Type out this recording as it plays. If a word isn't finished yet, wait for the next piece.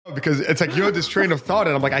Because it's like, you have this train of thought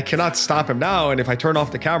and I'm like, I cannot stop him now. And if I turn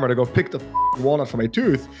off the camera to go pick the walnut from my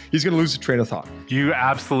tooth, he's going to lose the train of thought. You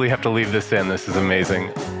absolutely have to leave this in. This is amazing.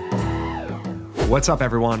 What's up,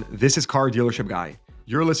 everyone? This is Car Dealership Guy.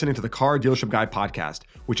 You're listening to the Car Dealership Guy podcast,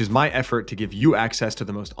 which is my effort to give you access to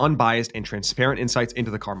the most unbiased and transparent insights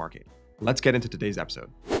into the car market. Let's get into today's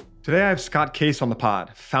episode. Today, I have Scott Case on the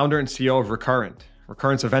pod, founder and CEO of Recurrent.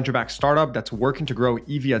 Recurrent's a venture-backed startup that's working to grow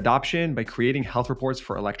EV adoption by creating health reports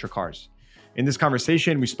for electric cars. In this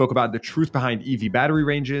conversation, we spoke about the truth behind EV battery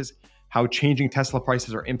ranges, how changing Tesla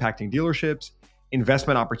prices are impacting dealerships,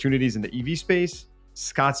 investment opportunities in the EV space,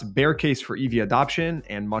 Scott's bear case for EV adoption,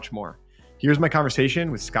 and much more. Here's my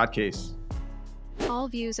conversation with Scott Case. All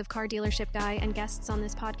views of Car Dealership Guy and guests on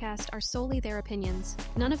this podcast are solely their opinions.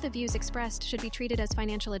 None of the views expressed should be treated as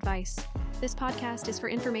financial advice. This podcast is for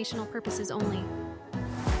informational purposes only.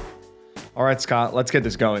 All right, Scott, let's get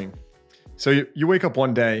this going. So you wake up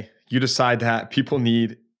one day, you decide that people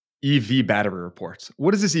need EV battery reports.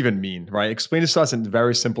 What does this even mean, right? Explain this to us in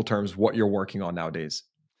very simple terms what you're working on nowadays.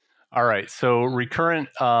 All right. So Recurrent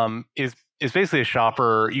is basically a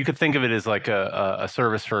shopper. You could think of it as like a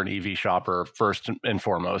service for an EV shopper first and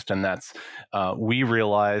foremost. And that's, we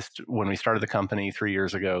realized when we started the company 3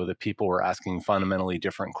 years ago that people were asking fundamentally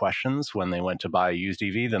different questions when they went to buy a used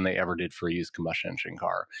EV than they ever did for a used combustion engine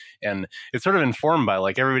car. And it's sort of informed by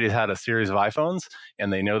like everybody's had a series of iPhones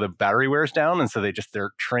and they know the battery wears down. And so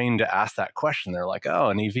they're trained to ask that question. They're like,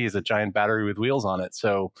 oh, an EV is a giant battery with wheels on it.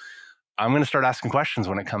 So I'm going to start asking questions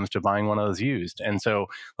when it comes to buying one of those used. And so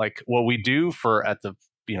like what we do at the,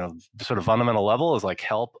 sort of fundamental level is like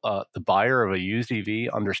help the buyer of a used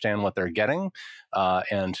EV understand what they're getting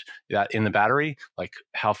and that in the battery, like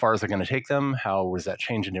how far is it going to take them? How does that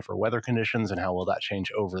change in different weather conditions? And how will that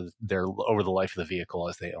change over the life of the vehicle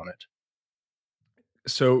as they own it?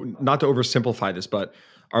 So not to oversimplify this, but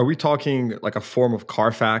are we talking like a form of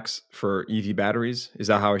Carfax for EV batteries? Is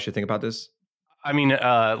that how I should think about this? I mean,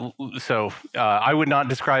 I would not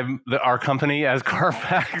describe our company as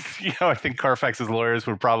Carfax. I think Carfax's lawyers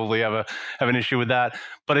would probably have an issue with that.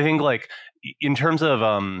 But I think, like, in terms of,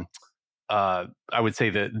 I would say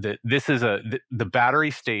that this is the battery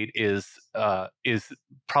state is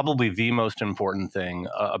probably the most important thing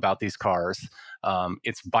about these cars.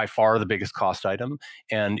 It's by far the biggest cost item,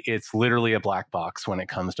 and it's literally a black box when it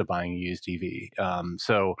comes to buying a used EV.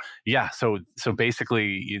 So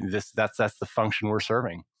basically, that's the function we're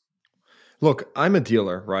serving. Look, I'm a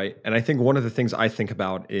dealer, right? And I think one of the things I think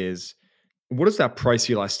about is what does that price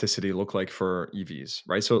elasticity look like for EVs,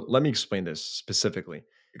 right? So let me explain this specifically.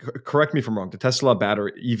 Correct me if I'm wrong. The Tesla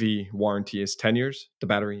battery EV warranty is 10 years. The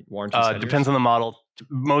battery warranty is 10 years? Depends on the model.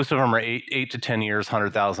 Most of them are 8 to 10 years,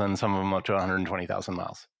 100,000. Some of them up to 120,000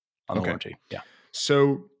 miles on the warranty. Yeah.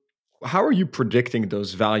 So how are you predicting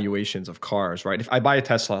those valuations of cars, right? If I buy a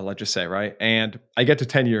Tesla, let's just say, right, and I get to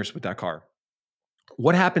 10 years with that car,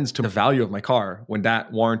 what happens to the value of my car when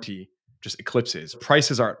that warranty just eclipses?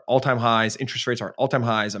 Prices are at all-time highs. Interest rates are at all-time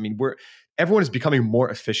highs. I mean, everyone is becoming more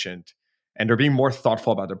efficient and they're being more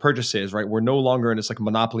thoughtful about their purchases, right? We're no longer in this like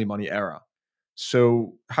monopoly money era.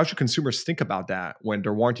 So how should consumers think about that when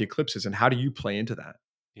their warranty eclipses, and how do you play into that?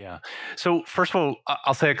 Yeah. So first of all,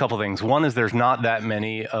 I'll say a couple of things. One is there's not that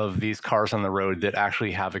many of these cars on the road that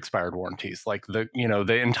actually have expired warranties. Like the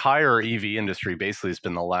entire EV industry basically has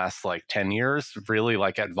been the last like 10 years, really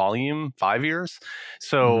like at volume, 5 years.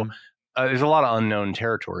 So there's a lot of unknown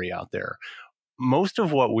territory out there. Most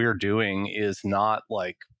of what we're doing is not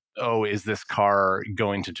like, oh, is this car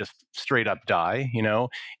going to just straight up die?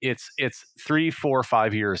 It's 3, 4,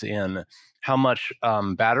 5 years in. How much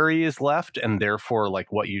battery is left, and therefore,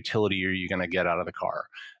 like, what utility are you going to get out of the car,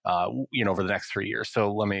 over the next 3 years?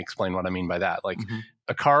 So let me explain what I mean by that. Like,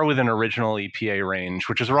 a car with an original EPA range,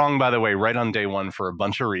 which is wrong, by the way, right on day one for a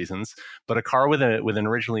bunch of reasons, but a car with an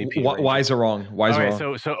original EPA range. Why is it wrong? Why is it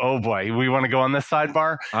wrong? So, oh boy, we want to go on this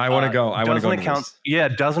sidebar? I want to go. I want to go into this. Yeah,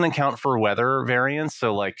 it doesn't account for weather variance.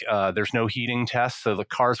 So like there's no heating tests. So the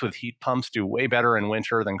cars with heat pumps do way better in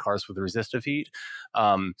winter than cars with resistive heat.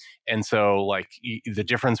 And so like the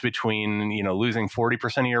difference between, losing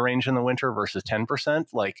 40% of your range in the winter versus 10%,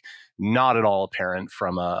 like not at all apparent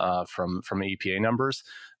from EPA numbers.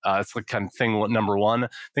 It's the kind of thing, number one.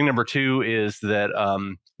 Thing number two is that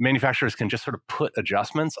manufacturers can just sort of put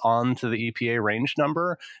adjustments onto the EPA range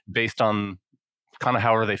number based on kind of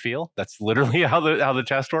however they feel. That's literally how the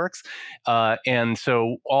test works. And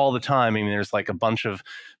so all the time, I mean, there's like a bunch of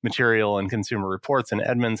material and Consumer Reports and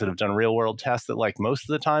Edmunds that have done real world tests that like most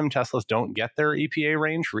of the time Teslas don't get their EPA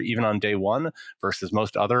range for even on day one versus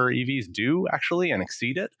most other EVs do actually and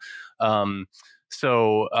exceed it.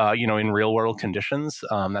 So, in real world conditions,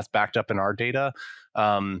 that's backed up in our data.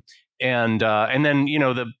 And then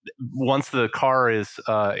once the car is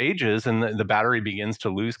ages and the battery begins to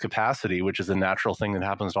lose capacity, which is a natural thing that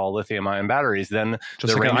happens to all lithium ion batteries, then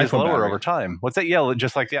Just the like an range is iPhone lower battery. over time. What's that? Yeah,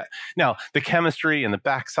 just like that. Now the chemistry and the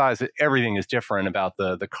back size, everything is different about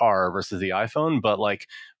the car versus the iPhone, but like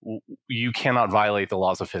you cannot violate the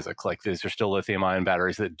laws of physics. Like these are still lithium ion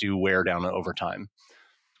batteries that do wear down over time.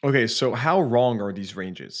 Okay, so how wrong are these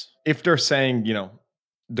ranges? If they're saying,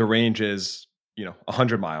 the range is,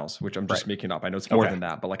 100 miles, which I'm just Right. making up. I know it's more Okay. than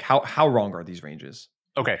that, but like how wrong are these ranges?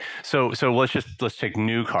 Okay, so let's take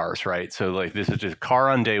new cars, right? So like this is just car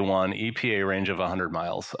on day one, EPA range of 100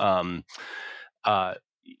 miles.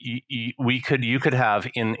 You could have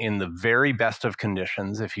in the very best of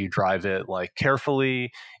conditions, if you drive it like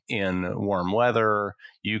carefully in warm weather,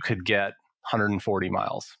 you could get 140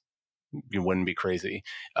 miles. You wouldn't be crazy.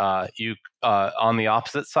 You on the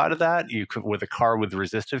opposite side of that, you could with a car with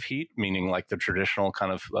resistive heat, meaning like the traditional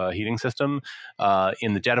kind of heating system.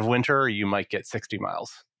 In the dead of winter, you might get 60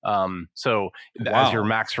 miles. So as your Wow.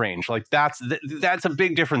 max range, like that's a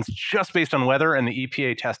big difference just based on weather, and the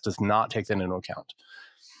EPA test does not take that into account.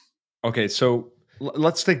 Okay, so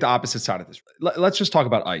let's take the opposite side of this. Let's just talk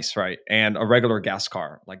about ICE, right? And a regular gas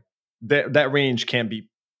car. Like that range can't be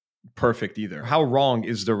perfect either. How wrong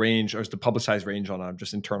is the range or is the publicized range on a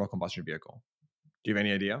just internal combustion vehicle? Do you have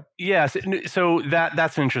any idea? Yes, so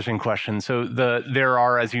that's an interesting question. So there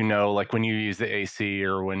are, as you know, like when you use the AC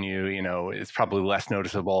or when it's probably less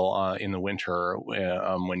noticeable in the winter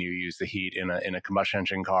when you use the heat in a combustion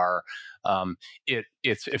engine car.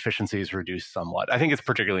 Its efficiency is reduced somewhat. I think it's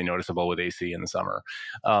particularly noticeable with AC in the summer.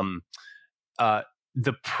 Uh,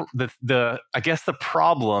 the I guess the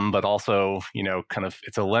problem, but also kind of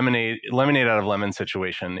it's a lemonade out of lemon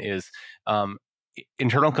situation is.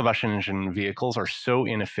 Internal combustion engine vehicles are so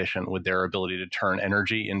inefficient with their ability to turn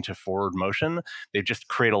energy into forward motion. They just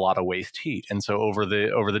create a lot of waste heat. And so over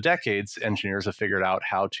the decades, engineers have figured out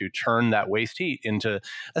how to turn that waste heat into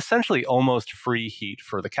essentially almost free heat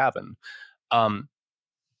for the cabin.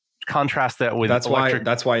 Contrast that with electric.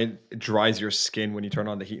 That's why it dries your skin when you turn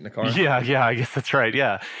on the heat in the car. Yeah, I guess that's right.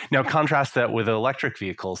 Yeah. Now contrast that with electric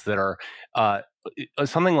vehicles that are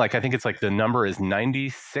something like, I think it's like the number is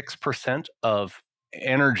 96% of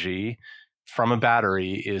energy from a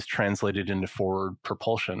battery is translated into forward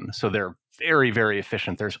propulsion. So they're very, very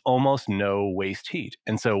efficient. There's almost no waste heat.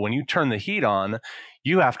 And so when you turn the heat on,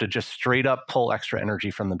 you have to just straight up pull extra energy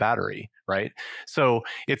from the battery, right? So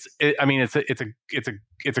it's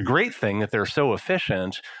a great thing that they're so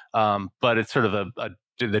efficient, but it's sort of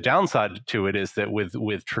the downside to it is that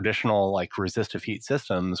with traditional like resistive heat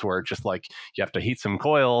systems where it's just like you have to heat some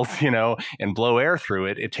coils, and blow air through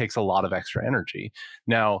it, it takes a lot of extra energy.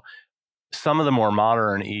 Now, some of the more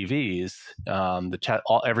modern EVs,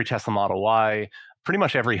 every Tesla Model Y, pretty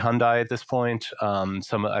much every Hyundai at this point,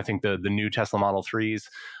 I think the new Tesla Model 3s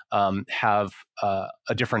have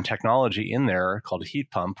a different technology in there called a heat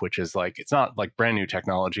pump, which is like, it's not like brand new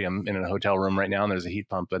technology. I'm in a hotel room right now and there's a heat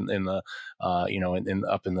pump in the,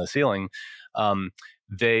 up in the ceiling.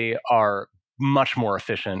 They are much more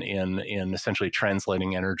efficient in essentially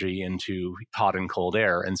translating energy into hot and cold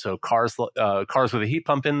air. And so cars with a heat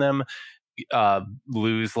pump in them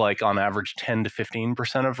lose like on average 10 to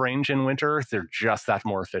 15% of range in winter. They're just that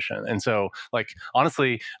more efficient. And so like,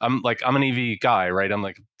 honestly, I'm an EV guy, right? I'm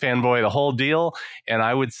like fanboy, the whole deal. And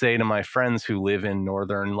I would say to my friends who live in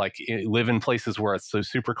live in places where it's so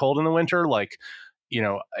super cold in the winter, like,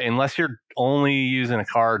 unless you're only using a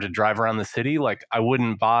car to drive around the city, like I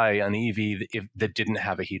wouldn't buy an EV that didn't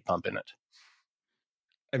have a heat pump in it.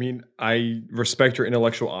 I mean, I respect your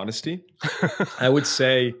intellectual honesty. I would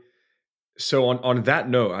say, so on that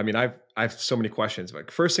note, I mean, I have so many questions. But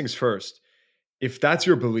first things first, if that's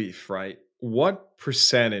your belief, right? What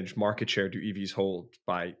percentage market share do EVs hold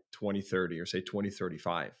by 2030 or say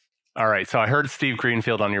 2035? All right. So I heard Steve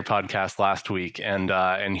Greenfield on your podcast last week, and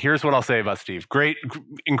here's what I'll say about Steve. Great,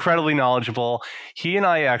 incredibly knowledgeable. He and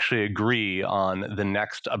I actually agree on the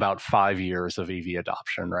next about 5 years of EV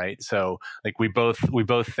adoption. Right. So like we both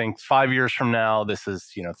think 5 years from now, this is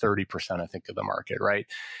 30%, I think, of the market. Right.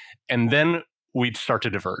 And then we'd start to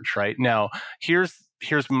diverge. Right. Now here's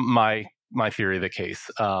my theory of the case.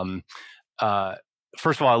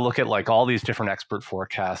 First of all, I look at like all these different expert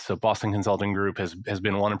forecasts. So Boston Consulting Group has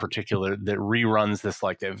been one in particular that reruns this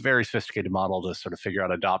like a very sophisticated model to sort of figure out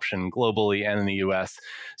adoption globally and in the US.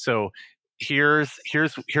 So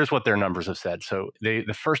here's what their numbers have said. So the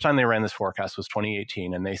first time they ran this forecast was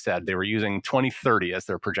 2018, and they said they were using 2030 as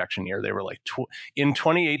their projection year. They were like, in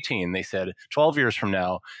 2018, they said 12 years from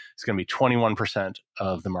now, it's going to be 21%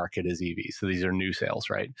 of the market is EV. So these are new sales,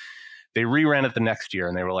 right? They reran it the next year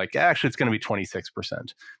and they were like, actually, it's going to be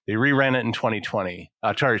 26%. They reran it in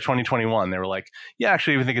 2021. They were like, yeah,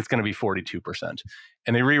 actually, we think it's going to be 42%.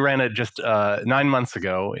 And they reran it just 9 months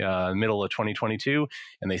ago, middle of 2022.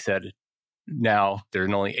 And they said, now they're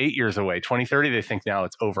only 8 years away. 2030, they think now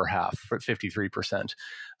it's over half, 53%.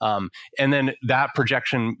 And then that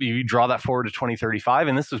projection, you draw that forward to 2035,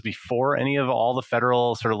 and this was before any of all the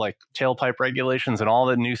federal sort of like tailpipe regulations and all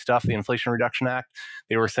the new stuff, the Inflation Reduction Act.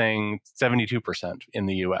 They were saying 72% in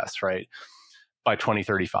the US, right, by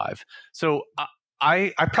 2035. So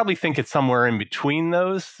I probably think it's somewhere in between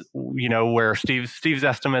those, where Steve's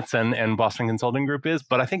estimates and Boston Consulting Group is.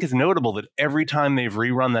 But I think it's notable that every time they've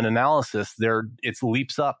rerun that analysis, it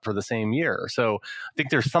leaps up for the same year. So I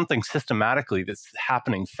think there's something systematically that's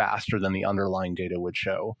happening faster than the underlying data would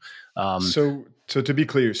show. So to be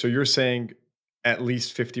clear, so you're saying at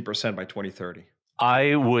least 50% by 2030.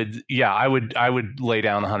 I would lay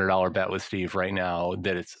down a $100 bet with Steve right now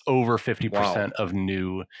that it's over 50%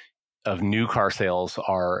 of new car sales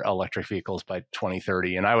are electric vehicles by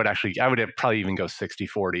 2030. And I would probably even go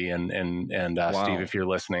 60-40. And Steve, if you're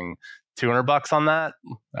listening, $200 on that.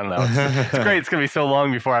 I don't know. It's great. It's going to be so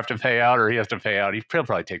long before I have to pay out, or he has to pay out. He'll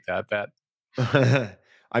probably take that bet.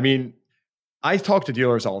 I mean, I talk to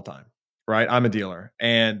dealers all the time, right? I'm a dealer,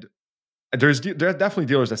 and there are definitely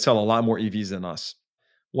dealers that sell a lot more EVs than us.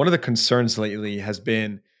 One of the concerns lately has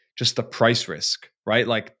been just the price risk, right?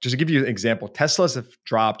 Like, just to give you an example, Teslas have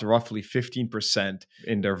dropped roughly 15%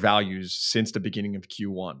 in their values since the beginning of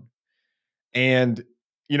Q1. And,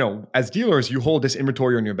 as dealers, you hold this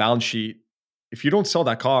inventory on your balance sheet. If you don't sell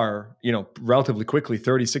that car, relatively quickly,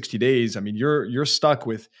 30, 60 days, I mean, you're stuck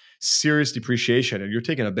with serious depreciation and you're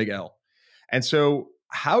taking a big L. And so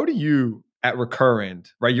how do you, at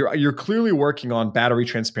Recurrent, right? You're clearly working on battery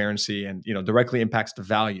transparency and, directly impacts the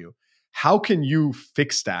value. How can you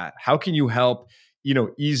fix that? How can you help,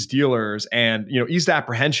 ease dealers and, ease the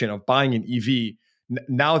apprehension of buying an EV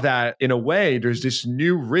now that, in a way, there's this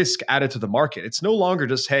new risk added to the market? It's no longer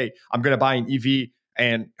just, hey, I'm going to buy an EV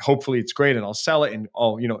and hopefully it's great and I'll sell it and,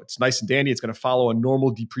 it's nice and dandy. It's going to follow a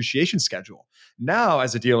normal depreciation schedule. Now,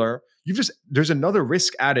 as a dealer, there's another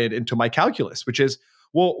risk added into my calculus, which is,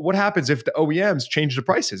 well, what happens if the OEMs change the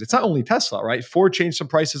prices? It's not only Tesla, right? Ford changed some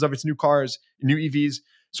prices of its new cars, new EVs.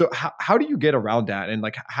 So how do you get around that? And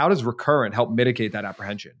how does Recurrent help mitigate that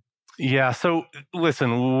apprehension? Yeah. So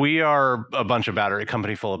listen, we are a bunch of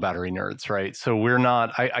company full of battery nerds, right? So we're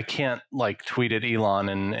not, I can't tweet at Elon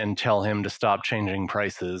and tell him to stop changing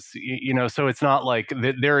prices, so it's not like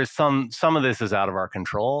there is some of this is out of our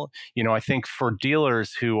control. I think for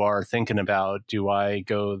dealers who are thinking about, do I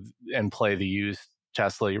go and play the used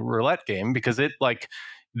Tesla roulette game? Because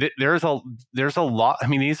there's a lot. I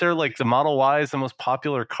mean, these are the Model Y is the most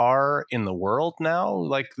popular car in the world now.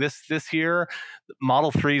 This year,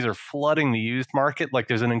 Model 3s are flooding the used market.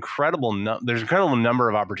 There's an incredible number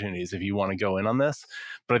of opportunities if you want to go in on this.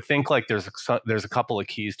 But I think there's a couple of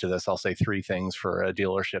keys to this. I'll say three things for a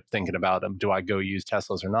dealership thinking about, do I go use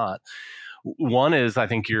Teslas or not? One is, I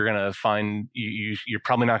think you're going to find you're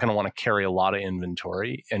probably not going to want to carry a lot of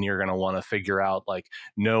inventory, and you're going to want to figure out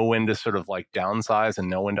know when to sort of downsize and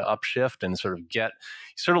know when to upshift and sort of get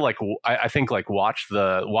I think watch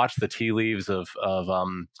the tea leaves of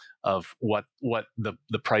what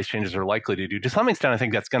the price changes are likely to do. To some extent, I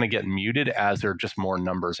think that's going to get muted as there are just more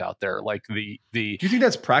numbers out there. Do you think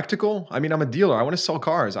that's practical? I mean, I'm a dealer. I want to sell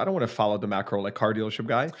cars. I don't want to follow the macro like Car Dealership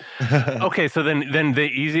Guy. Okay, so then the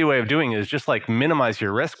easy way of doing it is just minimize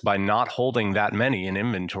your risk by not holding that many in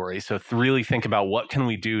inventory. So really think about what can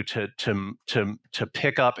we do to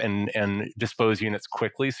pick up and dispose units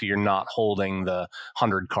quickly, so you're not holding the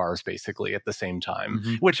 100 cars basically at the same time,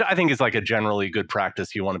 which I think is a generally good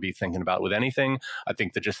practice you want to be thinking about with anything. I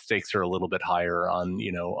think that just stakes are a little bit higher on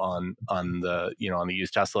the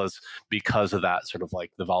used Teslas because of that sort of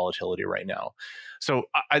the volatility right now. So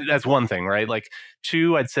that's one thing, right?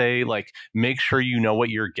 Two, I'd say make sure you know what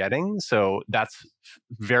you're getting. So that's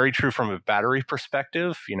very true from a battery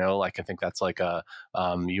perspective. Like I think that's like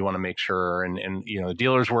you want to make sure, and the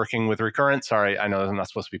dealers working with Recurrent. Sorry, I know I'm not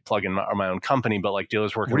supposed to be plugging my own company, but like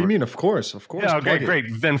dealers working. What do you mean? Of course. Yeah. Okay.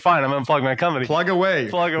 Great. Then fine. I'm gonna plug my company. Plug away.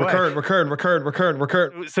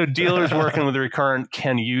 Recurrent. So dealers working with Recurrent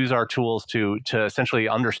can use our tools to essentially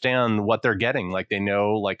understand what they're getting. Like they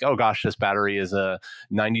know, like, oh gosh, this battery is a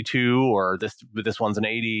 92, or this one's an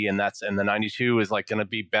 80, and the 92 is like going to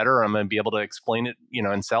be better. I'm going to be able to explain it,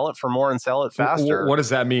 and sell it for more and sell it faster. What does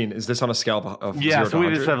that mean? Is this on a scale of 0 to 100? So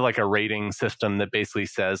we just have like a rating system that basically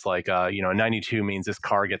says like, a 92 means this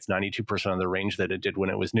car gets 92% of the range that it did when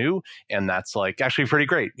it was new. And that's like actually pretty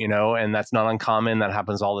great, and that's not uncommon. That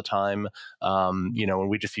happens all the time. And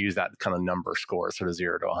we just use that kind of number score, sort of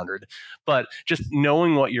 0 to 100. But just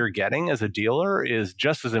knowing what you're getting as a dealer is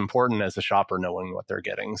just as important as a shopper knowing what they're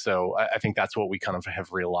getting. So I think that's what we kind of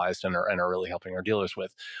have realized and are really helping our dealers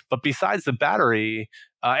with. But besides the battery,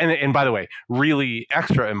 and by the way, really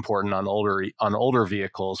extra important on older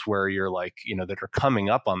vehicles where you're like, that are coming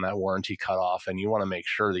up on that warranty cutoff, and you want to make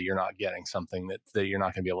sure that you're not getting something that you're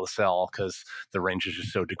not going to be able to sell because the range is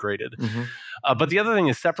just so degraded. Mm-hmm. But the other thing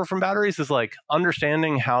is separate from batteries is like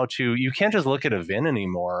understanding you can't just look at a VIN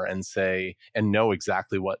anymore and say, and know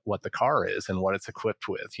exactly what the car is and what it's equipped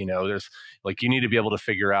with. There's like, you need to be able to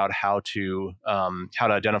figure out how to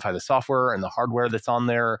identify the software and the hardware that's on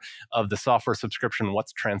there, of the software subscription,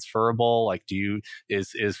 what's transferable. Like,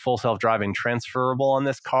 is full self-driving transferable on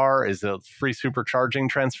this car? Is the free supercharging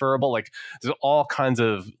transferable? Like, there's all kinds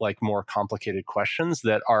of like more complicated questions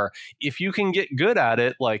that are, if you can get good at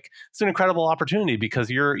it, like it's an incredible opportunity because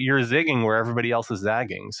you're zigging where everybody else is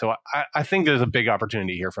zagging. So I think there's a big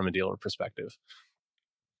opportunity here from a dealer perspective.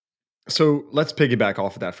 So let's piggyback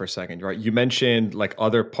off of that for a second, right? You mentioned like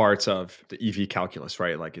other parts of the EV calculus,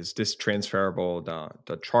 right? Like, is this transferable,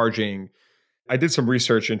 the charging? I did some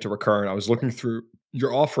research into Recurrent. I was looking through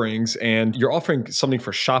your offerings, and you're offering something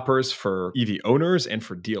for shoppers, for EV owners, and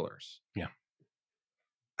for dealers. Yeah.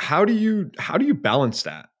 How do you balance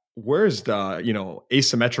that? Where's the,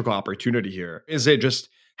 asymmetrical opportunity here? Is it just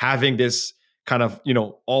having this kind of,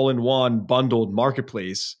 all-in-one bundled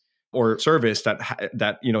marketplace or service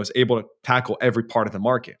that is able to tackle every part of the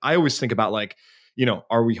market? I always think about like,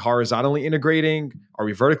 are we horizontally integrating? Are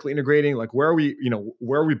we vertically integrating? Like, where are we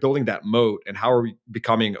building that moat, and how are we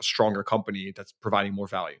becoming a stronger company that's providing more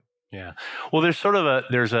value? Yeah. Well, there's sort of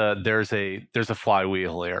there's a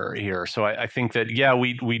flywheel here. So I think that, yeah,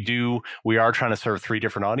 we are trying to serve three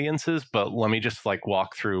different audiences, but let me just like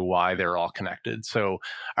walk through why they're all connected. So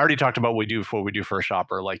I already talked about what we do for a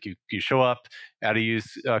shopper. Like you show up at a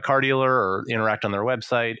car dealer or interact on their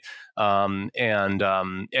website.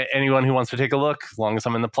 Anyone who wants to take a look, as long as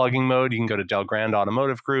I'm in the plugging mode, you can go to Del Grande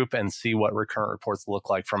Automotive Group and see what Recurrent reports look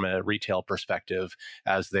like from a retail perspective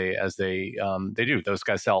as they do. Those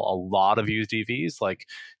guys sell a lot of used EVs, like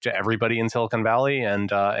to everybody in Silicon Valley, and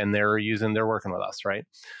they're working with us, right?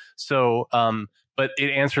 So, but it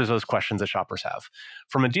answers those questions that shoppers have.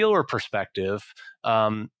 From a dealer perspective,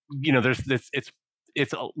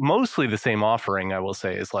 it's mostly the same offering, I will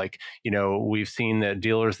say. Is like, we've seen that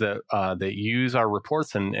dealers that use our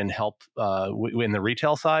reports and help in the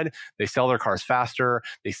retail side, they sell their cars faster.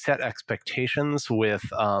 They set expectations with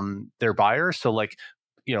their buyers. So like,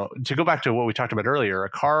 to go back to what we talked about earlier, a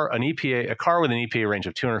car with an EPA range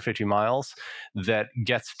of 250 miles that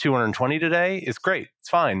gets 220 today is great. It's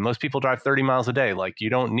fine. Most people drive 30 miles a day. Like, you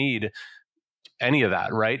don't need any of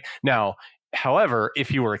that, right? Now, however, if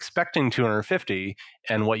you were expecting 250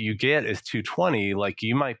 and what you get is 220, like,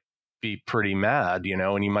 you might be pretty mad,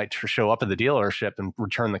 and you might show up at the dealership and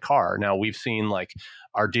return the car. Now, we've seen like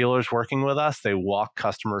our dealers working with us, they walk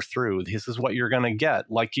customers through, this is what you're going to get.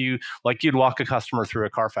 Like you'd walk a customer through a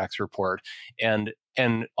Carfax report, and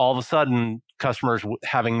all of a sudden customers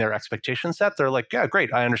having their expectations set, they're like, yeah,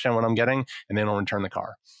 great, I understand what I'm getting, and they don't return the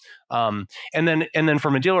car. And then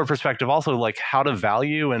from a dealer perspective, also like how to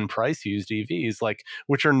value and price used EVs, like,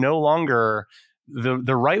 which are no longer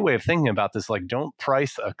the right way of thinking about this. Like, don't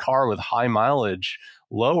price a car with high mileage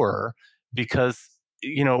lower, because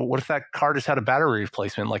what if that car just had a battery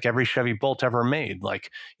replacement like every Chevy Bolt ever made?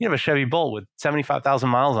 Like, you have a Chevy Bolt with 75,000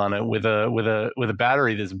 miles on it with a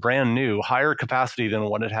battery that's brand new, higher capacity than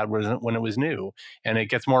what it had when it was new, and it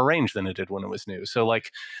gets more range than it did when it was new. So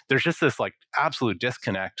like, there's just this like absolute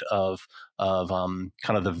disconnect of kind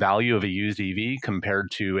of the value of a used EV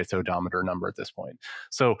compared to its odometer number at this point.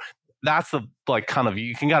 So that's the like kind of,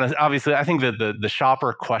 you can kind of, obviously I think that the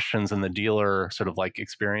shopper questions and the dealer sort of like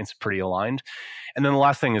experience pretty aligned. And then the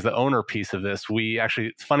last thing is the owner piece of this. We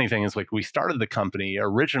actually, funny thing is like we started the company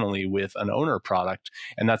originally with an owner product.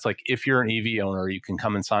 And that's like, if you're an EV owner, you can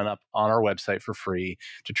come and sign up on our website for free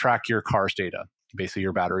to track your car's data, basically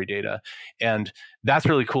your battery data. And that's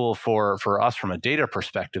really cool for us from a data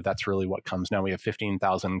perspective. That's really what comes now. We have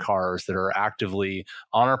 15,000 cars that are actively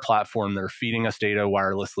on our platform. They're feeding us data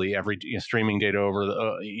wirelessly, streaming data over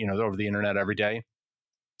the over the internet every day.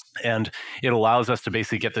 And it allows us to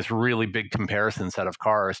basically get this really big comparison set of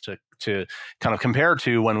cars to kind of compare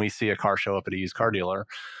to when we see a car show up at a used car dealer.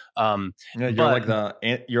 You're like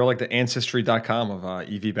the ancestry.com of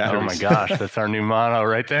EV batteries. Oh my gosh, that's our new motto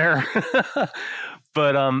right there.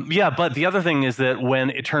 But but the other thing is that when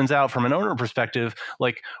it turns out from an owner perspective,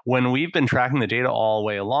 like when we've been tracking the data all the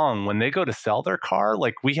way along, when they go to sell their car,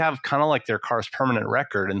 like we have kind of like their car's permanent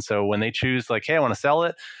record. And so when they choose like, hey, I want to sell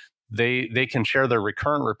it, they can share their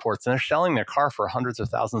recurrent reports, and they're selling their car for hundreds of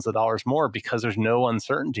thousands of dollars more because there's no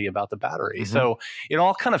uncertainty about the battery. Mm-hmm. So it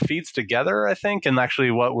all kind of feeds together, I think. And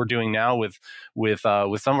actually, what we're doing now with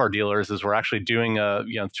some of our dealers is we're actually doing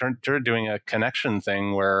doing a connection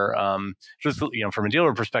thing where just from a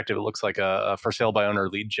dealer perspective, it looks like a for sale by owner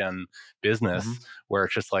lead gen business, mm-hmm. where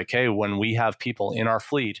it's just like, hey, when we have people in our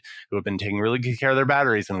fleet who have been taking really good care of their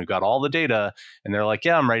batteries and we've got all the data, and they're like,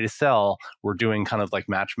 yeah, I'm ready to sell, we're doing kind of like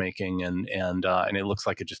matchmaking. And it looks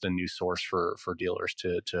like it's just a new source for dealers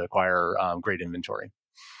to acquire great inventory.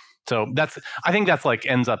 So I think that's like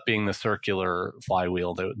ends up being the circular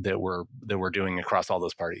flywheel that we're doing across all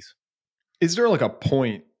those parties. Is there like a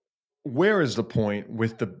point? Where is the point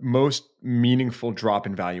with the most meaningful drop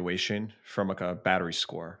in valuation from like a battery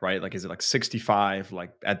score, right? Like, is it like 65?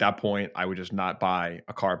 Like at that point, I would just not buy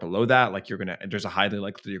a car below that. Like there's a highly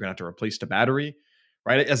likely you're gonna have to replace the battery.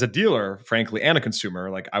 Right. As a dealer, frankly, and a consumer,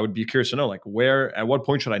 like I would be curious to know, like at what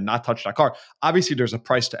point should I not touch that car? Obviously, there's a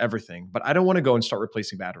price to everything, but I don't want to go and start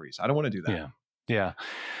replacing batteries. I don't want to do that. Yeah. Yeah.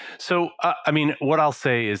 So, I mean, what I'll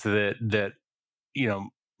say is that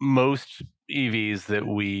most EVs that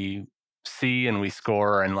we see and we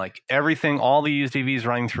score and like everything, all the used EVs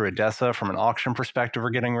running through ADESA from an auction perspective are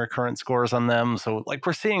getting recurrent scores on them. So like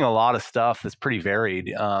we're seeing a lot of stuff that's pretty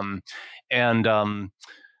varied.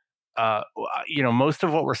 Most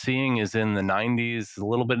of what we're seeing is in the 90s, a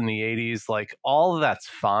little bit in the 80s, like all of that's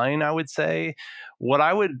fine, I would say. What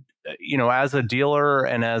I would, as a dealer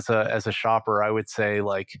and as a shopper, I would say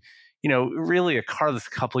like, really a car that's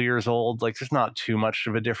a couple of years old, like there's not too much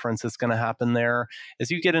of a difference that's going to happen there. As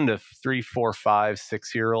you get into 3, 4, 5,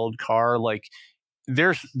 6-year-old car, like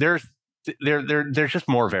there's just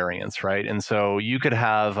more variance, right? And so you could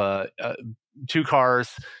have two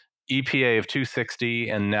cars, EPA of 260,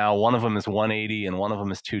 and now one of them is 180 and one of them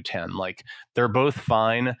is 210. Like they're both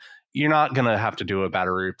fine. You're not going to have to do a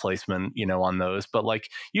battery replacement, on those, but like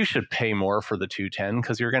you should pay more for the 210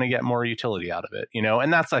 because you're going to get more utility out of it,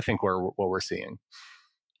 and that's, I think, what we're seeing.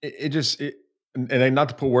 And not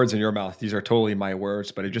to put words in your mouth, these are totally my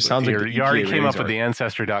words, but it just sounds like you already came up with the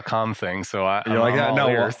ancestry.com thing. So I'm like that. No,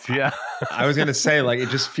 yeah. I was going to say, like, it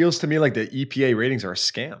just feels to me like the EPA ratings are a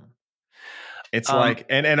scam. It's like,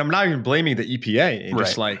 and I'm not even blaming the EPA. It's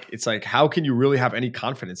just like, it's like, how can you really have any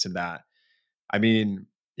confidence in that? I mean,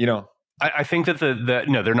 I think that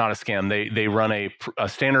no, they're not a scam. They run a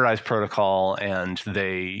standardized protocol, and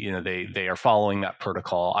they are following that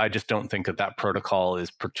protocol. I just don't think that protocol is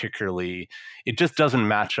particularly. It just doesn't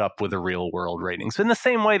match up with the real world ratings. In the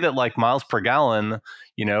same way that like miles per gallon,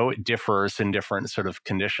 it differs in different sort of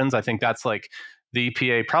conditions. I think that's like. The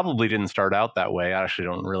EPA probably didn't start out that way. I actually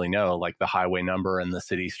don't really know, like the highway number and the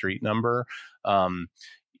city street number. I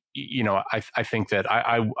think that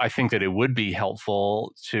I think that it would be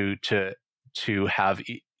helpful to have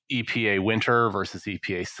EPA winter versus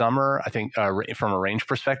EPA summer. I think from a range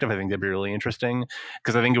perspective, I think that'd be really interesting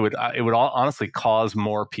because I think it would honestly cause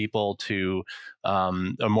more people to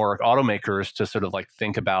more automakers to sort of like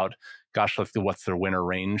think about. Gosh, what's their winter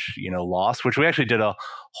range, loss, which we actually did a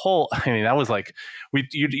whole, that was like,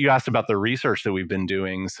 you asked about the research that we've been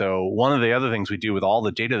doing. So one of the other things we do with all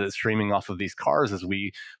the data that's streaming off of these cars is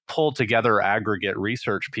we pull together aggregate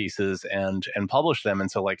research pieces and publish them.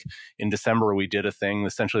 And so like in December, we did a thing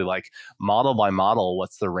essentially like model by model,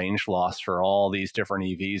 what's the range loss for all these different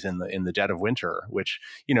EVs in the dead of winter, which,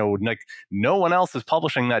 like no one else is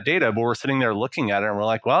publishing that data, but we're sitting there looking at it and we're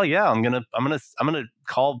like, well, yeah, I'm going to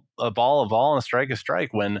call a ball and a strike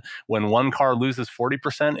when one car loses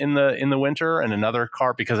 40% in the winter and another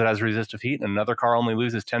car, because it has resistive heat, and another car only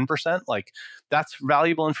loses 10%. Like that's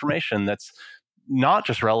valuable information that's not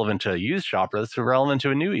just relevant to a used shopper, it's relevant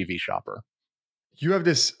to a new EV shopper. You have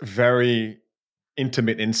this very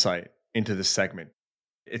intimate insight into this segment.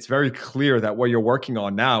 It's very clear that what you're working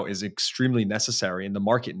on now is extremely necessary and the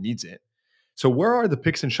market needs it. So where are the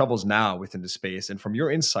picks and shovels now within the space? And from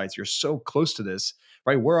your insights, you're so close to this,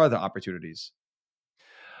 right? Where are the opportunities?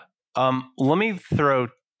 Let me throw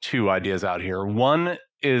two ideas out here. One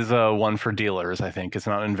is one for dealers, I think. It's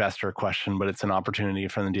not an investor question, but it's an opportunity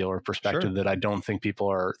from the dealer perspective that I don't think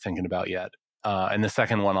people are thinking about yet. And the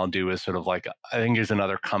second one I'll do is sort of like, I think there's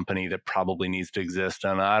another company that probably needs to exist.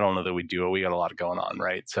 And I don't know that we do it. We got a lot going on,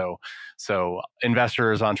 right? So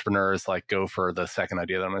investors, entrepreneurs, like go for the second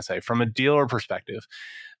idea that I'm going to say. From a dealer perspective,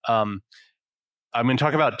 I'm going to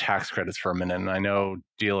talk about tax credits for a minute. And I know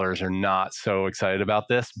dealers are not so excited about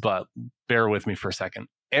this, but bear with me for a second.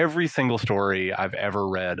 Every single story I've ever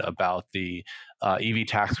read about the EV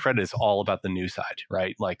tax credit is all about the new side,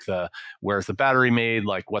 right? Like where's the battery made?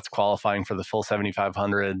 Like what's qualifying for the full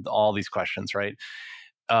 7,500? All these questions, right?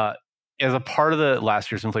 As a part of the last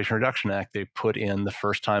year's Inflation Reduction Act, they put in the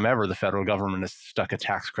first time ever the federal government has stuck a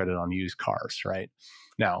tax credit on used cars, right?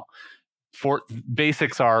 Now,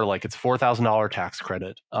 basics are like it's $4,000 tax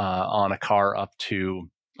credit on a car up to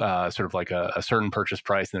sort of like a certain purchase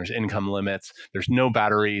price, and there's income limits. There's no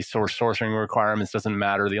battery sourcing requirements. Doesn't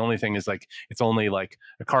matter. The only thing is like it's only like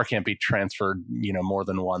a car can't be transferred, more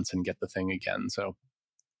than once and get the thing again. So,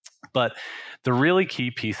 but the really key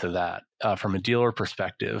piece of that from a dealer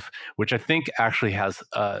perspective, which I think actually has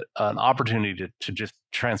an opportunity to just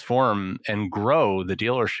transform and grow the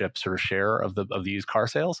dealership sort of share of the used car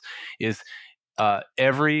sales, is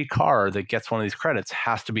every car that gets one of these credits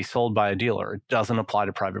has to be sold by a dealer. It doesn't apply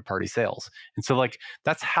to private party sales. And so like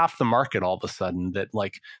that's half the market all of a sudden, that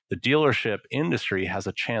like the dealership industry has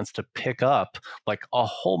a chance to pick up like a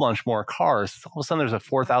whole bunch more cars. All of a sudden there's a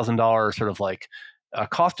 $4,000 sort of like a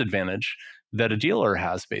cost advantage that a dealer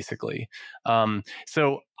has basically.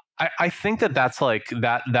 So I think that's like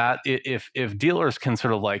that if dealers can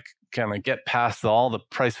sort of like kind of get past all the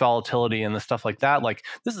price volatility and the stuff like that, like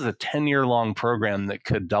this is a 10-year long program that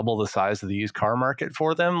could double the size of the used car market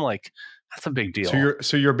for them. Like that's a big deal.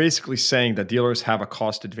 So you're basically saying that dealers have a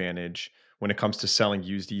cost advantage when it comes to selling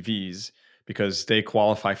used EVs because they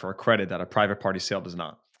qualify for a credit that a private party sale does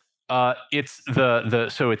not. It's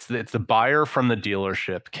the buyer from the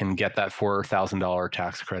dealership can get that $4,000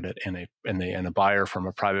 tax credit, and a buyer from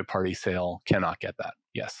a private party sale cannot get that.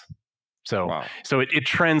 Yes. So Wow. So it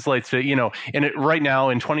translates to, and right now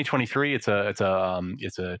in 2023, it's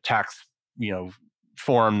a tax,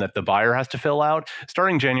 form that the buyer has to fill out.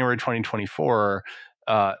 Starting January 2024,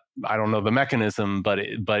 I don't know the mechanism, but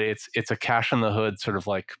it's a cash in the hood sort of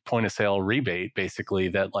like point of sale rebate, basically,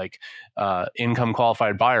 that like income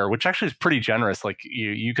qualified buyer, which actually is pretty generous. Like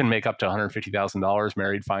you can make up to $150,000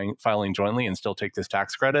 married filing jointly and still take this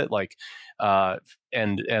tax credit. Like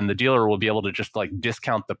and the dealer will be able to just like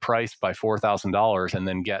discount the price by $4,000 and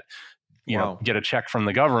then get get a check from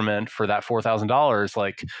the government for that $4,000.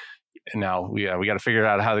 Like now we got to figure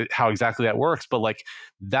out how exactly that works, but like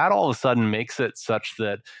that all of a sudden makes it such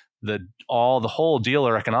that the whole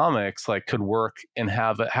dealer economics like could work and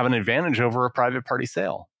have an advantage over a private party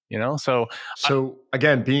sale. So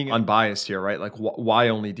again, being unbiased here, right? Like why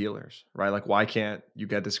only dealers, right? Like why can't you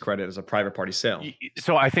get this credit as a private party sale?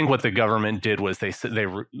 So I think what the government did was they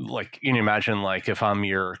like, you imagine like if I'm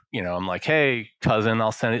your, I'm like, hey cousin,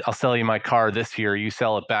 I'll sell you my car this year. You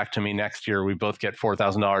sell it back to me next year. We both get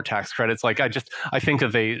 $4,000 tax credits. Like I think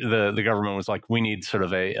that the government was like, we need sort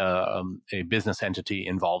of a business entity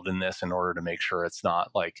involved in this in order to make sure it's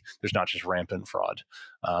not like there's not just rampant fraud.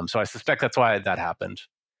 So I suspect that's why that happened.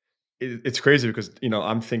 It's crazy because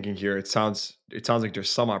I'm thinking here. It sounds like there's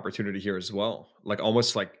some opportunity here as well, like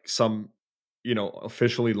almost like some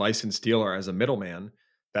officially licensed dealer as a middleman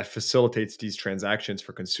that facilitates these transactions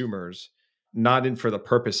for consumers, not in for the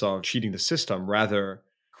purpose of cheating the system, rather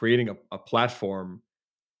creating a platform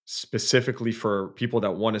specifically for people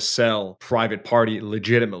that want to sell private party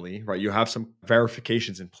legitimately. Right, you have some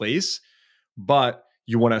verifications in place, but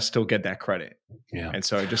you want to still get that credit. Yeah. And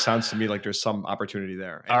so it just sounds to me like there's some opportunity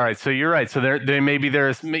there. All right. So you're right. So there maybe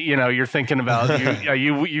there's, you're thinking about,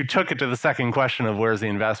 you took it to the second question of where's the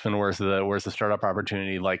investment, where's the startup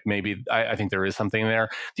opportunity? Like maybe I think there is something there.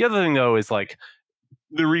 The other thing though, is like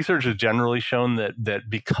the research has generally shown that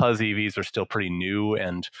because EVs are still pretty new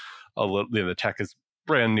and the tech is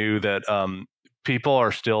brand new, that people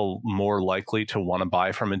are still more likely to want to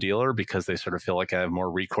buy from a dealer because they sort of feel like I have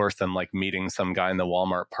more recourse than like meeting some guy in the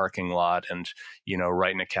Walmart parking lot and,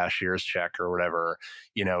 writing a cashier's check or whatever.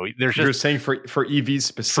 There's You're just saying for EVs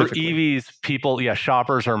specifically. for EVs, people,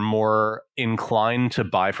 shoppers are more inclined to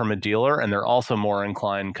buy from a dealer, and they're also more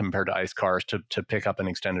inclined compared to ICE cars to pick up an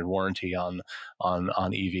extended warranty on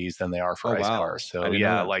EVs than they are for ICE cars. So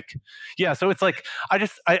so it's like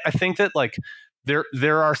I think that like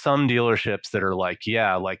there are some dealerships that are like,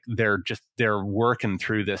 they're working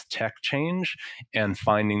through this tech change and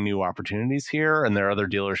finding new opportunities here, and there are other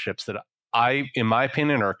dealerships that in my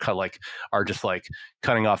opinion, are just like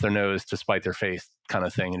cutting off their nose to spite their face kind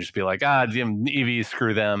of thing, and just be like, EVs,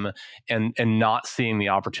 screw them, and not seeing the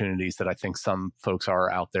opportunities that I think some folks are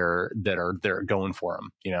out there that are they're going for them.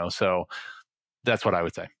 So that's what I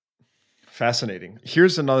would say. Fascinating.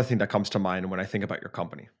 Here's another thing that comes to mind when I think about your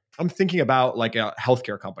company. I'm thinking about like a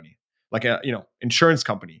healthcare company, like a insurance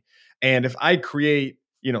company, and if I create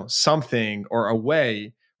something or a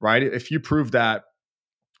way, right? If you prove that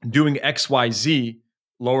doing XYZ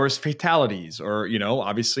lowers fatalities, or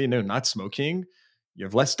obviously not smoking, you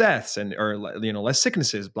have less deaths or less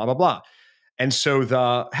sicknesses, blah blah blah. And so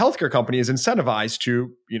the healthcare company is incentivized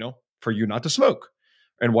to for you not to smoke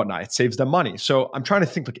and whatnot. It saves them money. So I'm trying to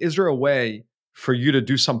think, like, is there a way for you to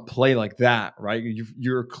do some play like that, right?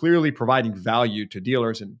 You're clearly providing value to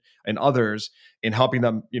dealers and others in helping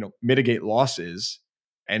them mitigate losses.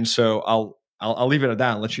 And so I'll leave it at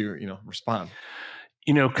that and let you respond.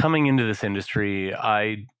 Coming into this industry,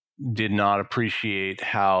 I did not appreciate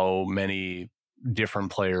how many different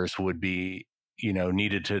players would be,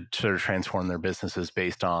 needed to sort of transform their businesses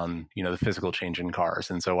based on, the physical change in cars.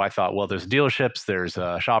 And so I thought, well, there's dealerships, there's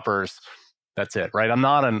shoppers, that's it, right?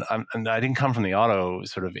 I didn't come from the auto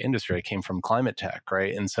sort of industry. I came from climate tech,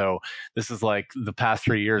 right? And so this is like the past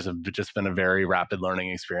 3 years have just been a very rapid learning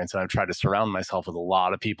experience. And I've tried to surround myself with a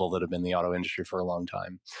lot of people that have been in the auto industry for a long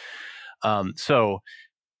time.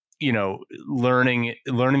 Learning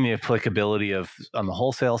the applicability of on the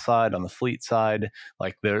wholesale side, on the fleet side,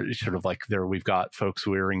 we've got folks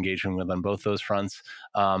we're engaging with on both those fronts.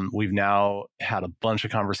 We've now had a bunch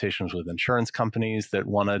of conversations with insurance companies that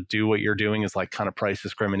want to do what you're doing, is like kind of price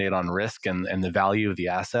discriminate on risk and the value of the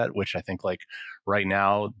asset, which I think like right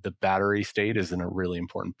now the battery state is a really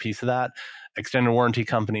important piece of that. Extended warranty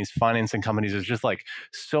companies, financing companies, there's just like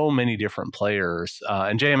so many different players.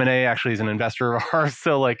 And JM&A actually is an investor of ours.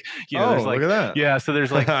 So like, there's like, look at that. Yeah. So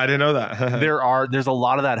there's like, I didn't know that. there's a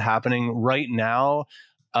lot of that happening right now.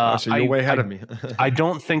 So you're way ahead of me. I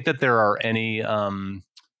don't think that there are any,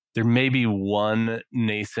 there may be one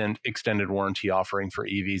nascent extended warranty offering for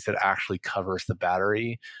EVs that actually covers the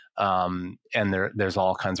battery. And there's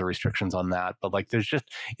all kinds of restrictions on that, but like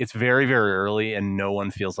it's very, very early and no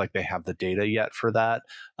one feels like they have the data yet for that.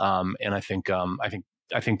 And I think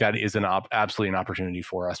that is absolutely an opportunity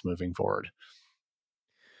for us moving forward.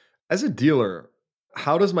 As a dealer,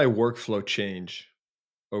 how does my workflow change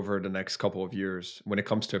over the next couple of years when it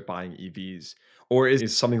comes to buying EVs? Or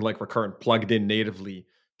is something like Recurrent plugged in natively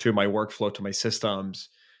to my workflow, to my systems,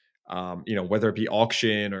 whether it be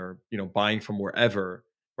auction or, buying from wherever,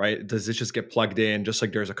 right? Does it just get plugged in just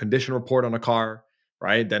like there's a condition report on a car,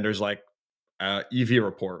 right? Then there's like a EV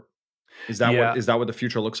report. Is that what the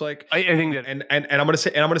future looks like? I think that, and I'm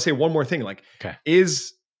gonna say one more thing. Like, okay,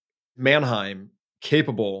 is Manheim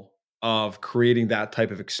capable of creating that type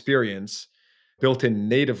of experience built in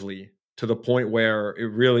natively to the point where it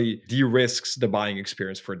really de-risks the buying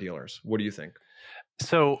experience for dealers? What do you think?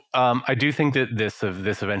 So I do think that this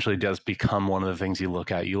eventually does become one of the things you look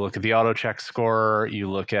at. You look at the auto check score. You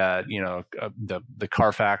look at the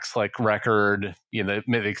Carfax like record. The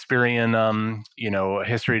Experian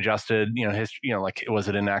history adjusted. Like was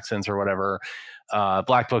it in accidents or whatever.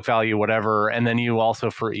 Black book value, whatever. And then you also,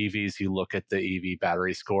 for EVs, you look at the EV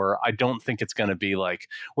battery score. I don't think it's going to be like,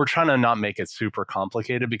 we're trying to not make it super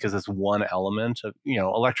complicated because it's one element of,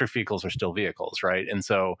 electric vehicles are still vehicles, right? And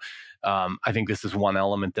so I think this is one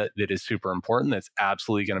element that is super important. That's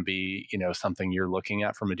absolutely going to be, something you're looking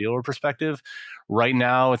at from a dealer perspective. Right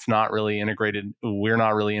now, it's not really integrated. We're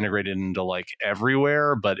not really integrated into like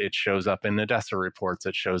everywhere, but it shows up in ADESA reports.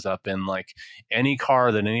 It shows up in like any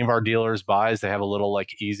car that any of our dealers buys. They have a little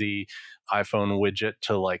like easy iPhone widget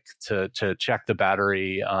to check the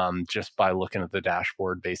battery just by looking at the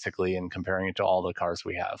dashboard basically and comparing it to all the cars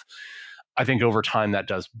we have. I think over time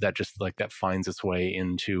that finds its way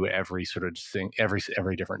into every sort of thing,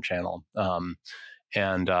 every different channel.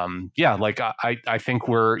 And I think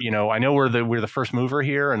I know we're the first mover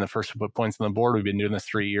here and the first to put points on the board. We've been doing this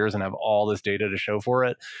 3 years and have all this data to show for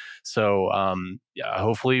it. So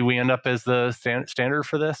hopefully we end up as the standard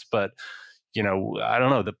for this. But I don't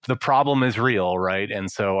know. The problem is real, right?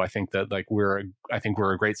 And so I think that we're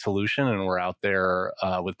a great solution, and we're out there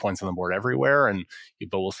with points on the board everywhere.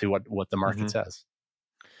 But we'll see what the market says.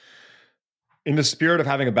 In the spirit of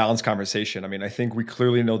having a balanced conversation, I mean, I think we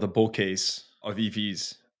clearly know the bull case of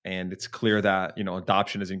EVs, and it's clear that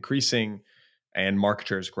adoption is increasing and market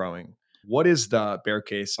share is growing. What is the bear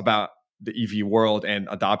case about the EV world and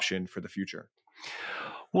adoption for the future?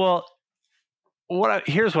 Well,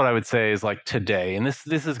 here's what I would say is today, and this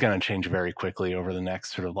is going to change very quickly over the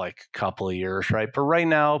next sort of couple of years, right? But right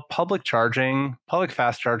now, public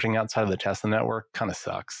fast charging outside of the Tesla network kind of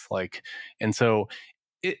sucks. And so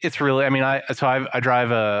it's really, I mean, I drive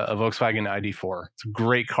a Volkswagen ID4. It's a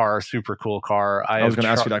great car, super cool car. I was going to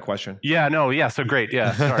ask you that question. Yeah, no, yeah, so great.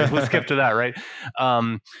 Yeah, sorry, let's skip to that, right?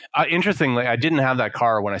 Interestingly, I didn't have that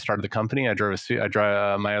car when I started the company. I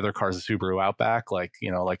drive my other car is a Subaru Outback,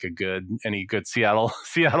 any good Seattle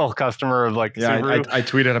customer of Subaru. I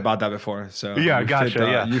tweeted about that before. So yeah,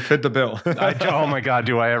 gotcha. You fit the bill. Oh my God,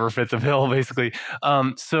 do I ever fit the bill? Basically,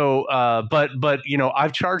 but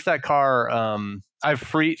I've charged that car. I have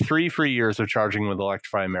three free years of charging with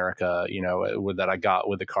Electrify America, that I got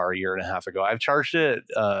with the car a year and a half ago. I've charged it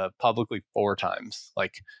publicly 4 times,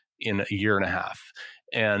 in a year and a half.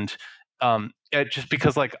 And just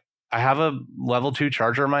because I have a level 2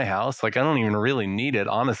 charger in my house, I don't even really need it.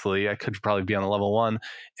 Honestly, I could probably be on a level 1.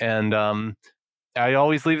 And I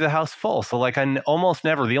always leave the house full. So I almost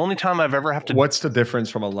never, the only time I've ever have to. What's the difference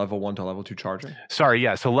from a level 1 to level 2 charger? Sorry.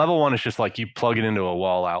 Yeah. So level 1 is just you plug it into a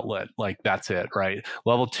wall outlet. That's it. Right.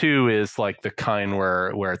 Level 2 is the kind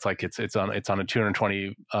where it's it's on a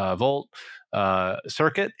 220 volt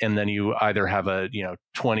circuit. And then you either have a,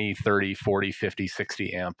 20, 30, 40, 50,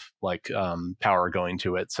 60 amp, power going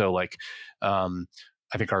to it. So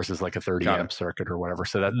I think ours is a 30 amp circuit or whatever.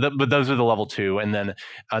 So but those are the level 2, and then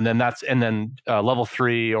level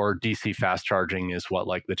 3 or DC fast charging is what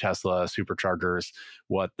the Tesla superchargers,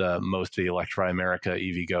 what most of the Electrify America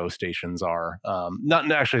EVgo stations are.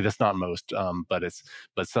 Not actually, that's not most, but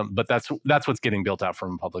that's what's getting built out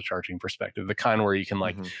from a public charging perspective. The kind where you can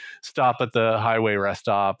stop at the highway rest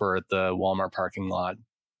stop or at the Walmart parking lot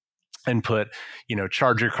and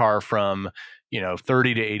charge your car from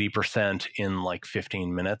 30 to 80% in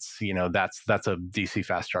 15 minutes. That's a DC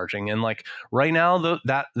fast charging. And right now,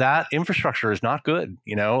 that infrastructure is not good.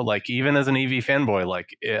 Even as an EV fanboy,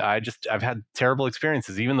 I've had terrible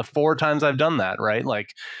experiences. Even the 4 times I've done that, right?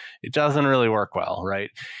 It doesn't really work well, right?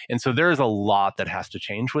 And so there's a lot that has to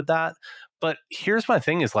change with that. But here's my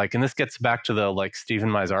thing is and this gets back to the Stephen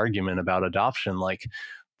Mai's argument about adoption.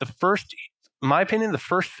 My opinion, the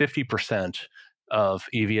first 50% of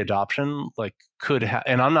EV adoption could have,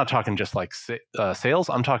 and I'm not talking just sales,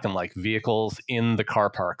 I'm talking vehicles in the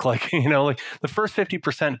car park. The first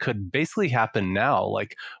 50% could basically happen now.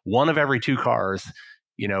 1 of every 2 cars,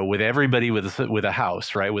 with everybody with a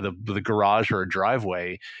house, right, with a garage or a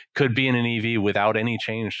driveway, could be in an EV without any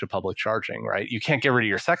change to public charging, right? You can't get rid of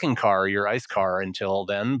your second car, your ICE car, until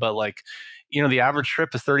then, but the average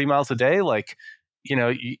trip is 30 miles a day.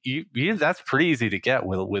 That's pretty easy to get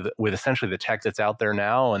with essentially the tech that's out there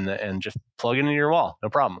now, and just plug it into your wall, no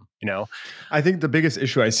problem. I think the biggest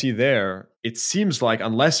issue I see there, it seems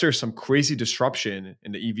unless there's some crazy disruption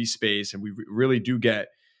in the EV space, and we really do get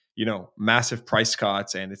massive price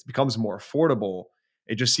cuts, and it becomes more affordable,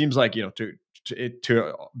 it just seems to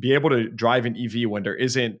be able to drive an EV when there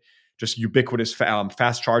isn't just ubiquitous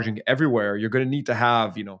fast charging everywhere, you're going to need to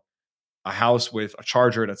have a house with a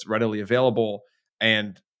charger that's readily available.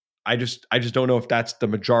 And I just don't know if that's the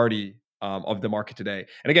majority of the market today.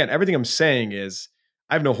 And again, everything I'm saying is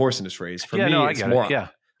I have no horse in this race. For me, it's more. Yeah.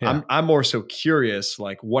 I'm more so curious,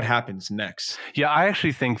 what happens next. Yeah, I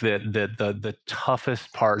actually think that the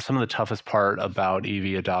toughest part, some of the toughest part about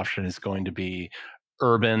EV adoption is going to be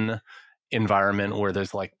urban environment where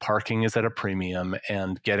there's parking is at a premium,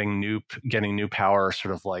 and getting new power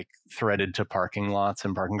sort of threaded to parking lots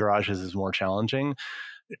and parking garages is more challenging.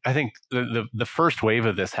 I think the first wave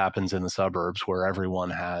of this happens in the suburbs, where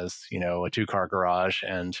everyone has a 2-car garage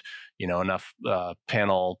and enough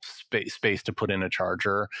panel space to put in a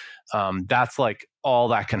charger. That's all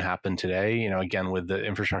that can happen today. Again, with the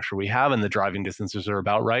infrastructure we have and the driving distances are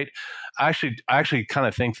about right. I actually kind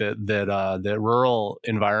of think that rural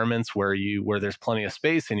environments where there's plenty of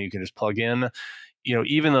space and you can just plug in,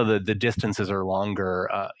 even though the distances are longer,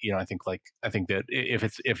 I think that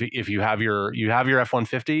if you have your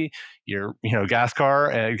F-150, your gas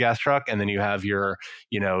car, gas truck, and then you have your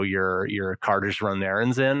car to just run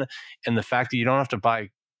errands in, and the fact that you don't have to buy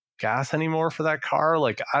gas anymore for that car,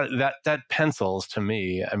 like that pencils to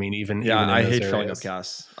me. I mean, even Yeah, in I those hate filling up areas.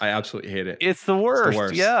 gas. I absolutely hate it. It's the It's the worst.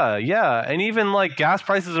 worst. Yeah. And even like gas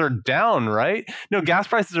prices are down, right? No, gas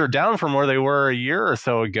prices are down from where they were a year or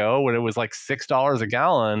so ago when it was like $6 a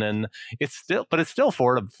gallon. And it's still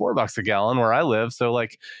 $4 a gallon where I live. So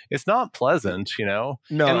like, it's not pleasant, No,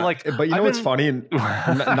 and like, but you know what's funny? And Go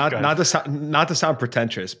ahead. not to sound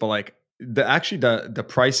pretentious, but like the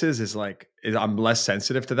prices I'm less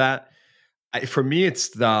sensitive to that. For me, it's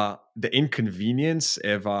the inconvenience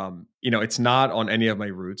of it's not on any of my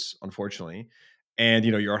routes, unfortunately. And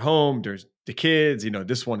you're at home. There's the kids.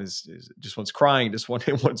 This one this one's crying. This one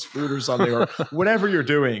wants food or something or whatever you're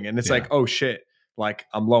doing, and it's Yeah. like, oh shit, like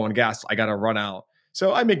I'm low on gas. I gotta run out.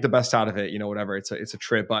 So I make the best out of it. Whatever. It's a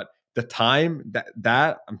trip, but the time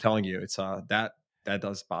that I'm telling you, it's that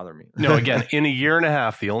does bother me. No, again, in a year and a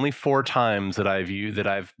half, the only 4 times that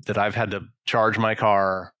I've had to charge my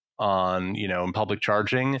car on, in public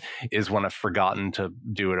charging is when I've forgotten to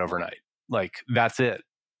do it overnight. Like that's it.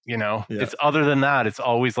 Yeah. It's other than that, it's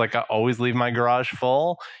always like I always leave my garage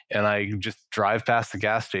full and I just drive past the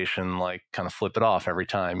gas station, like kind of flip it off every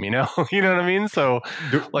time, you know what I mean? So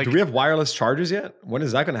do we have wireless chargers yet? When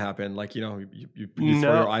is that going to happen? Like, you throw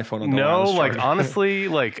your iPhone on the wireless like charger. honestly,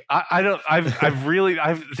 like I don't,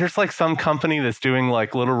 there's like some company that's doing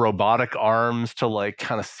like little robotic arms to like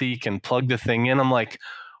kind of seek and plug the thing in. I'm like,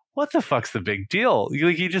 what the fuck's the big deal?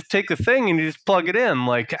 You just take the thing and you just plug it in.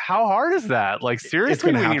 Like, how hard is that? Like,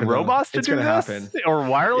 seriously, we need robots to do this? Happen. Or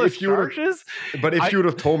wireless charges? But if you would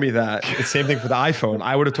have told me that, the same thing for the iPhone,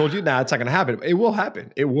 I would have told you, nah, it's not going to happen. It will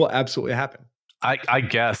happen. It will absolutely happen. I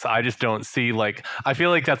guess I just don't see, like, I feel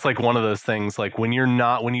like that's like one of those things, like when you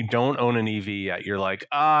don't own an EV yet, you're like,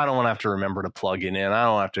 I don't want to have to remember to plug it in. I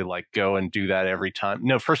don't have to like go and do that every time.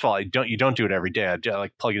 No, first of all, you don't do it every day. I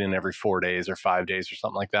like plug it in every 4 days or 5 days or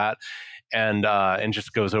something like that. And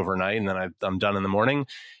just goes overnight and then I'm done in the morning.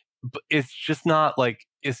 But it's just not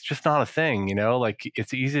a thing, like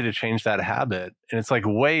it's easy to change that habit. And it's like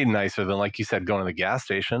way nicer than, like you said, going to the gas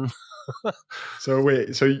station. So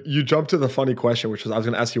wait, so you jumped to the funny question, which was I was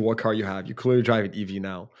going to ask you what car you have. You clearly drive an EV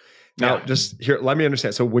now. Now, just here, let me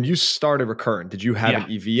understand. So when you started Recurrent, did you have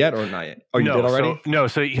an EV yet or not yet? Oh, you did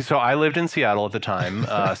already? So I lived in Seattle at the time.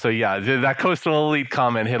 So yeah, that coastal elite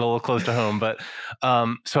comment hit a little close to home. But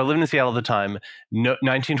so I lived in Seattle at the time.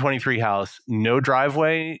 1923 house, no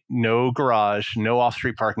driveway, no garage, no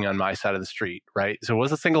off-street parking on my side of the street. Right. So it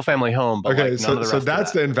was a single-family home. But okay, like none of the rest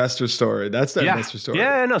that's the investor story. That's the investor story.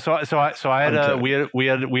 Yeah, no. So I had we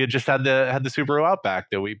had just had the Subaru Outback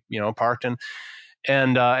that we parked in.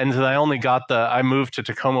 And so I moved to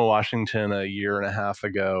Tacoma, Washington a year and a half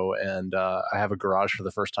ago, and I have a garage for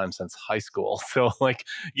the first time since high school. So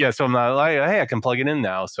so I'm not like, hey, I can plug it in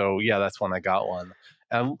now. So yeah, that's when I got one.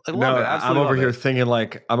 I love it. I'm over here thinking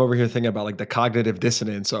about like the cognitive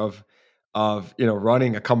dissonance of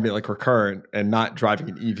running a company like Recurrent and not driving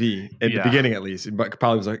an EV at the beginning, at least. But it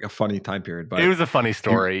probably was like a funny time period. But it was a funny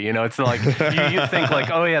story. It's like you think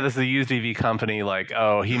like, oh yeah, this is a used EV company. Like,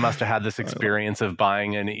 oh, he must have had this experience of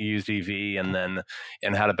buying an used EV and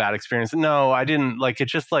had a bad experience. No, I didn't. Like,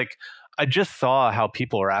 it's just like I just saw how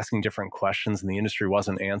people are asking different questions and the industry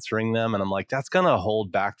wasn't answering them. And I'm like, that's going to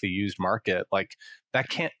hold back the used market. Like, that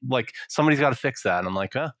can't, like, somebody's got to fix that. And I'm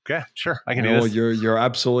like, okay, sure, I can do this. You're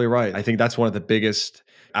absolutely right. I think that's one of the biggest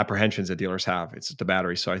apprehensions that dealers have. It's the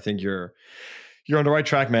battery. So I think you're on the right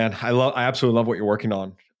track, man. I absolutely love what you're working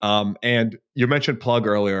on. And you mentioned plug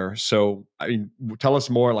earlier. So, I mean, tell us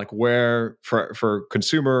more, like where for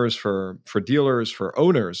consumers, for dealers, for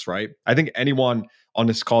owners, right? I think anyone on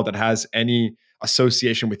this call that has any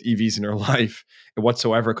association with EVs in their life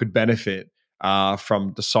whatsoever could benefit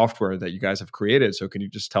from the software that you guys have created. So can you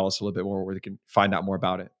just tell us a little bit more where they can find out more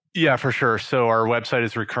about it? Yeah, for sure. So our website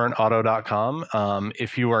is recurrentauto.com.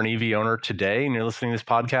 If you are an EV owner today and you're listening to this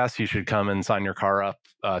podcast, you should come and sign your car up.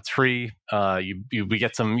 It's free. You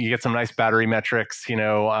get some nice battery metrics,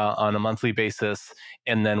 on a monthly basis.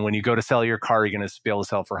 And then when you go to sell your car, you're going to be able to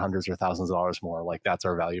sell for hundreds or thousands of dollars more. Like, that's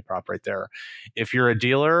our value prop right there. If you're a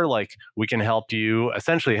dealer, like, we can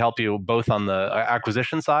essentially help you both on the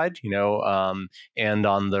acquisition side, and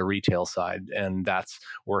on the retail side. And that's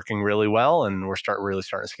working really well. And we're really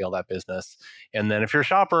starting to scale that business. And then if you're a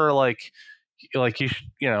shopper, like,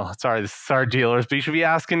 sorry dealers, but you should be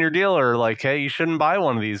asking your dealer like, hey, you shouldn't buy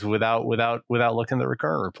one of these without looking at the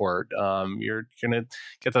Recurrent report. You're gonna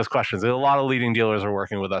get those questions. A lot of leading dealers are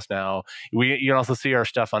working with us now. You can also see our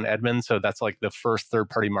stuff on Edmunds, so that's like the first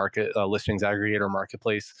third-party market listings aggregator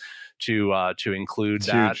marketplace to include It's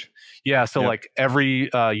that. huge. Yeah, so like every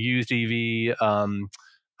used EV.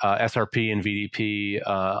 SRP and VDP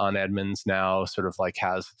on Edmunds now sort of like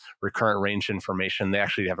has recurrent range information. They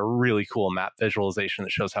actually have a really cool map visualization that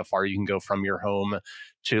shows how far you can go from your home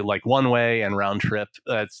to like one way and round trip.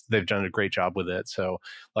 They've done a great job with it. So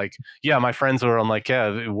like, yeah, my friends were on like,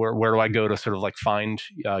 yeah, where do I go to sort of like find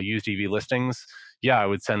used EV listings? Yeah, I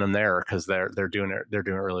would send them there because they're doing it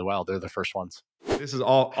really well. They're the first ones. This is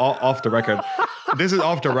all off the record. This is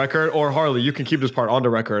off the record, or Harley, you can keep this part on the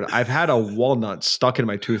record. I've had a walnut stuck in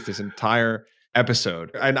my tooth this entire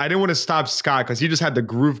episode. And I didn't want to stop Scott because he just had the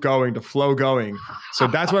groove going, the flow going. So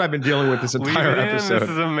that's what I've been dealing with this entire episode. This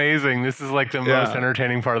is amazing. This is like the most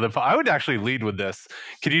entertaining part of I would actually lead with this.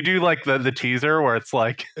 Could you do like the teaser where it's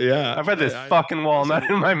like, I've had this fucking walnut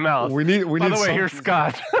in my mouth. We need By the way, here's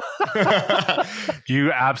Scott.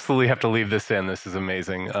 You absolutely have to leave this in. This is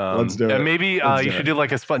amazing. Let's do it. And maybe you should do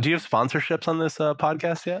like do you have sponsorships on this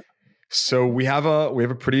podcast yet? So we have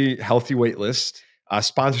a pretty healthy wait list.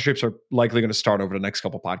 Sponsorships are likely going to start over the next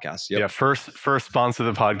couple podcasts. Yep. Yeah, first sponsor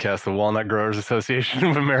of the podcast, the Walnut Growers Association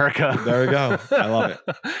of America. There we go. I love it.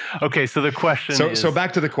 Okay, so the question is... So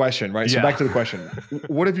back to the question, right? Yeah. So back to the question.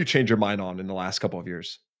 What have you changed your mind on in the last couple of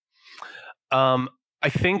years? I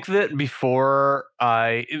think that before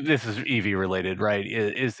this is EV related, right?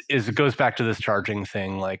 It goes back to this charging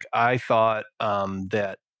thing. Like I thought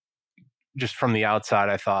that just from the outside,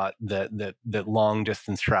 I thought that long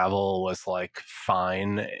distance travel was like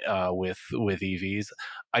fine with EVs.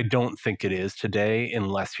 I don't think it is today,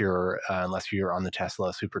 unless you're on the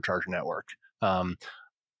Tesla supercharger network.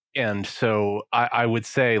 And so I would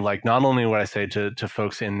say, like, not only would I say to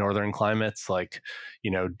folks in northern climates, like,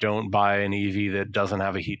 don't buy an EV that doesn't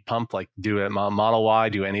have a heat pump, like do it Model Y,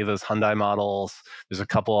 do any of those Hyundai models. There's a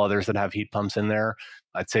couple others that have heat pumps in there.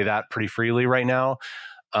 I'd say that pretty freely right now.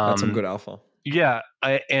 That's some good alpha. Yeah.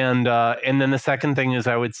 And then the second thing is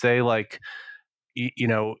I would say, like,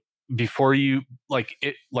 before you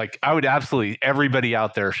I would absolutely, everybody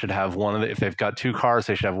out there should have if they've got two cars,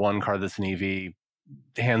 they should have one car that's an EV.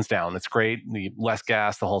 Hands down, it's great. Less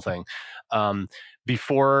gas, the whole thing.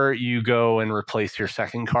 Before you go and replace your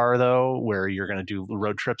second car, though, where you're going to do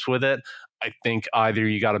road trips with it, I think either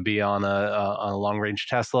you got to be on a long range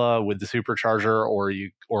Tesla with the supercharger, or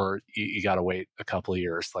you got to wait a couple of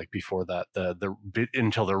years, like before that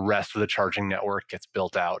until the rest of the charging network gets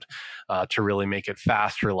built out to really make it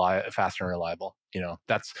fast and reliable.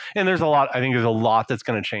 There's a lot. I think there's a lot that's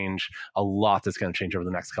going to change. A lot that's going to change over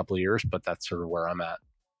the next couple of years. But that's sort of where I'm at.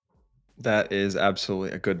 That is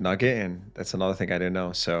absolutely a good nugget, and that's another thing I didn't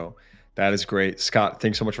know. So that is great. Scott,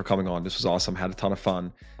 thanks so much for coming on. This was awesome. Had a ton of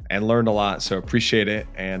fun and learned a lot. So appreciate it.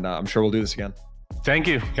 And I'm sure we'll do this again. Thank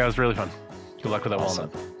you. Yeah, it was really fun. Good luck with that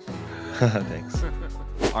walnut. Thanks.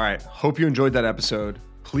 All right. Hope you enjoyed that episode.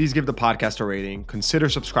 Please give the podcast a rating, consider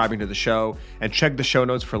subscribing to the show, and check the show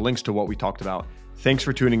notes for links to what we talked about. Thanks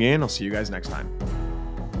for tuning in. I'll see you guys next time.